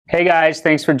Hey guys,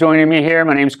 thanks for joining me here.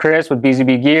 My name's Chris with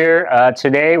BZBGEAR.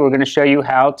 Today we're going to show you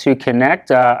how to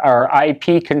connect our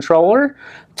IP controller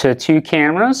to two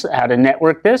cameras, how to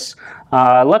network this.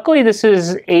 Luckily this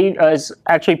is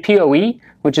actually PoE,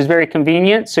 which is very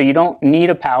convenient, so you don't need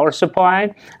a power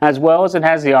supply, as well as it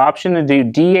has the option to do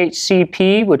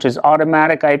DHCP, which is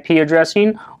automatic IP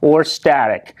addressing, or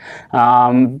static.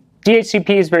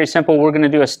 DHCP is very simple. We're going to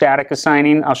do a static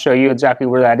assigning. I'll show you exactly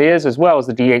where that is, as well as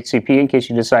the DHCP in case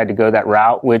you decide to go that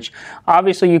route, which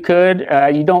obviously you could.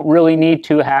 You don't really need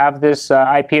to have this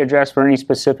IP address for any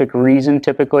specific reason.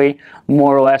 Typically,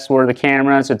 more or less where the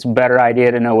camera is, it's a better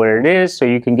idea to know where it is so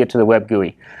you can get to the web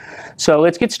GUI. So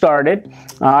let's get started.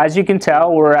 As you can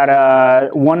tell, we're at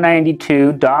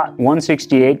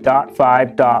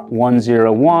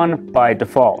 192.168.5.101 by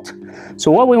default.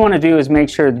 So what we want to do is make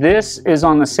sure this is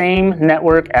on the same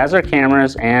network as our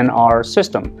cameras and our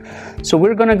system. So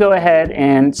we're going to go ahead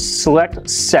and select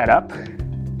Setup,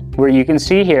 where you can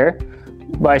see here,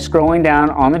 by scrolling down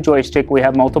on the joystick, we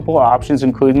have multiple options,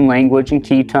 including language and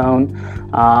key tone,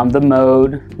 the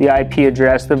mode, the IP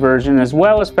address, the version, as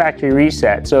well as factory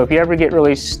reset. So if you ever get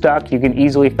really stuck, you can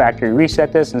easily factory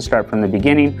reset this and start from the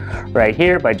beginning right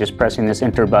here by just pressing this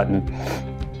enter button.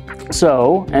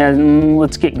 So, and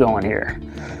let's get going here.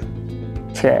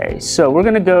 Okay, so we're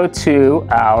going to go to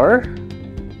our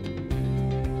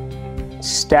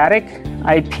static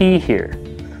IP here.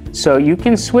 So you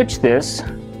can switch this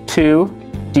to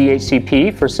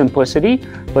DHCP for simplicity,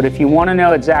 but if you want to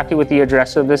know exactly what the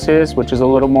address of this is, which is a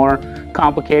little more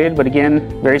complicated, but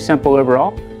again, very simple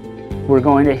overall, we're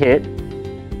going to hit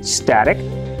static,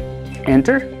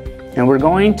 enter, and we're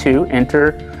going to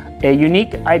enter a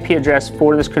unique IP address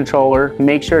for this controller.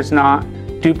 Make sure it's not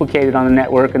duplicated on the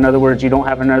network. In other words, you don't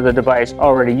have another device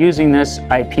already using this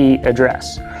IP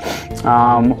address.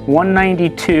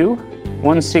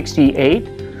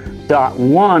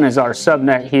 192.168.1 is our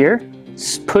subnet here.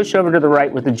 Push over to the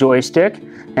right with the joystick,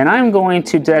 and I'm going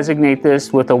to designate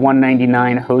this with a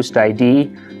 199 host ID.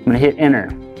 I'm going to hit enter.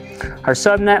 Our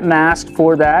subnet mask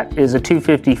for that is a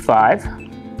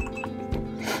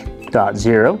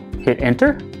 255.0. Hit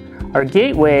enter. Our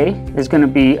gateway is going to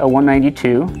be a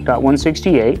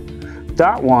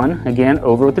 192.168.1, again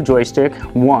over with the joystick,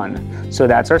 1. So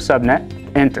that's our subnet,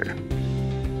 enter.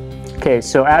 Okay,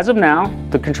 so as of now,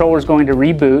 the controller is going to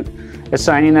reboot,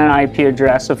 assigning an IP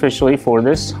address officially for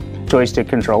this joystick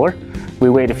controller. We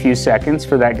wait a few seconds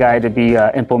for that guy to be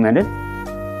implemented.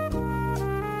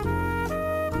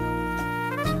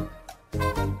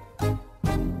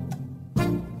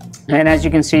 And as you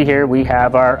can see here, we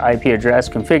have our IP address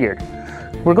configured.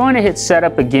 We're going to hit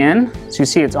setup again. So you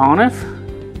see it's ONVIF.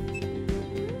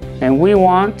 And we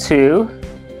want to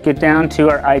get down to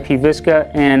our IP VISCA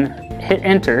and hit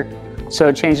enter. So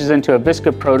it changes into a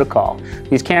VISCA protocol.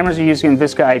 These cameras are using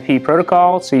VISCA IP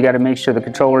protocol, so you got to make sure the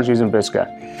controller is using VISCA.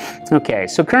 Okay,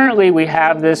 so currently we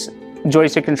have this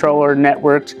joystick controller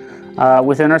networked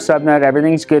within our subnet.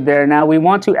 Everything's good there. Now we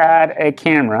want to add a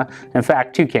camera. In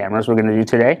fact, two cameras we're going to do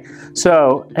today.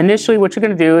 So initially what you're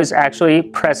going to do is actually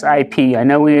press IP. I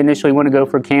know we initially want to go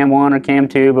for cam 1 or cam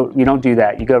 2, but you don't do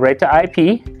that. You go right to IP.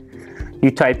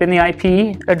 You type in the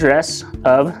IP address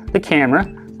of the camera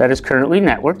that is currently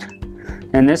networked.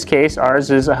 In this case,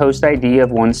 ours is a host ID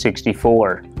of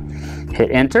 164. Hit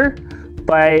enter.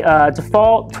 By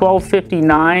default,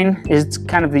 1259 is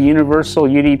kind of the universal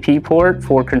UDP port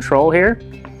for control here.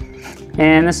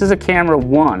 And this is a camera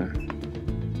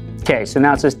 1. Okay, so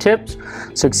now it says tips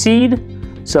succeed.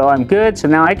 So I'm good. So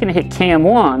now I can hit cam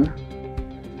 1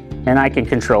 and I can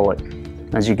control it.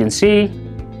 As you can see,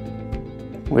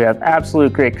 we have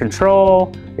absolute great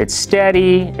control. It's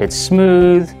steady, it's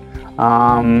smooth,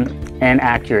 and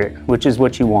accurate, which is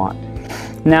what you want.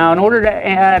 Now, in order to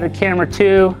add a camera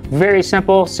 2, very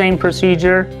simple, same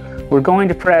procedure. We're going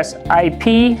to press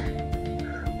IP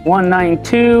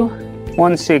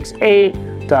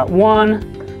 192.168.1,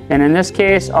 and in this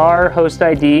case, our host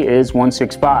ID is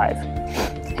 165.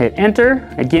 Hit enter,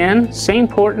 again, same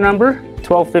port number,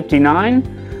 1259,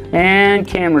 and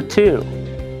camera 2.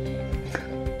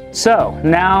 So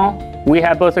now we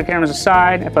have both our cameras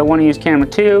aside. If I want to use camera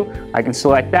 2, I can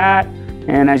select that,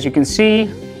 and as you can see,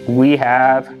 we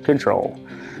have control,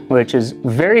 which is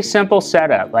very simple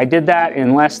setup. I did that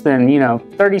in less than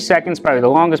 30 seconds. Probably the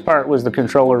longest part was the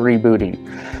controller rebooting.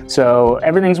 So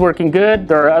everything's working good.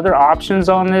 There are other options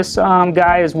on this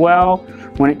guy as well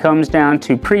when it comes down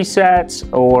to presets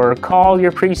or call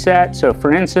your preset. So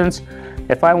for instance,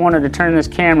 if I wanted to turn this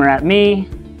camera at me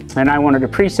and I wanted to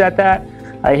preset that,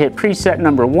 I hit preset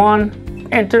number 1,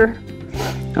 enter.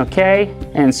 Okay,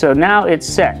 and so now it's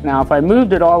set. Now if I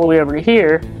moved it all the way over to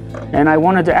here, and I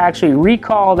wanted to actually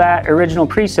recall that original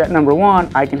preset number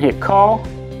 1, I can hit call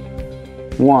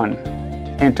 1,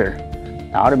 enter.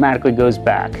 It automatically goes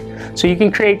back. So you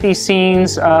can create these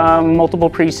scenes, multiple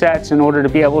presets, in order to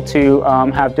be able to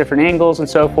have different angles and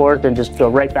so forth, and just go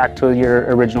right back to your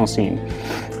original scene.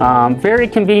 Very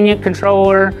convenient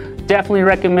controller. Definitely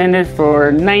recommended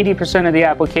for 90% of the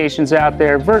applications out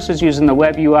there versus using the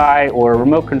web UI or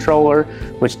remote controller,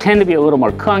 which tend to be a little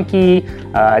more clunky,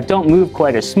 don't move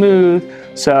quite as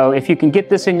smooth. So if you can get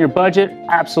this in your budget,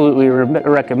 absolutely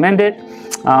recommend it.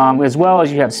 As well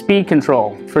as you have speed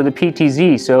control for the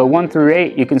PTZ. So 1 through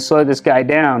 8, you can slow this guy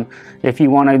down if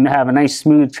you want to have a nice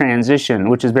smooth transition,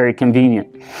 which is very convenient.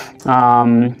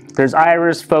 There's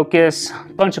iris, focus,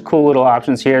 a bunch of cool little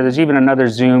options here. There's even another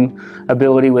zoom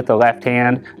ability with the left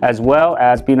hand, as well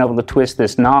as being able to twist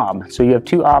this knob. So you have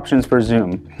 2 options for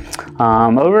zoom.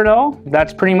 Overall,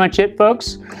 that's pretty much it,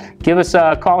 folks. Give us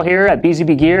a call here at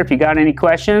BZBGEAR if you got any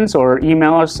questions, or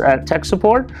email us at tech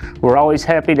support. We're always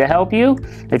happy to help you.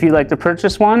 If you'd like to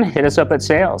purchase one, hit us up at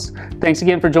sales. Thanks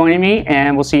again for joining me,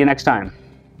 and we'll see you next time.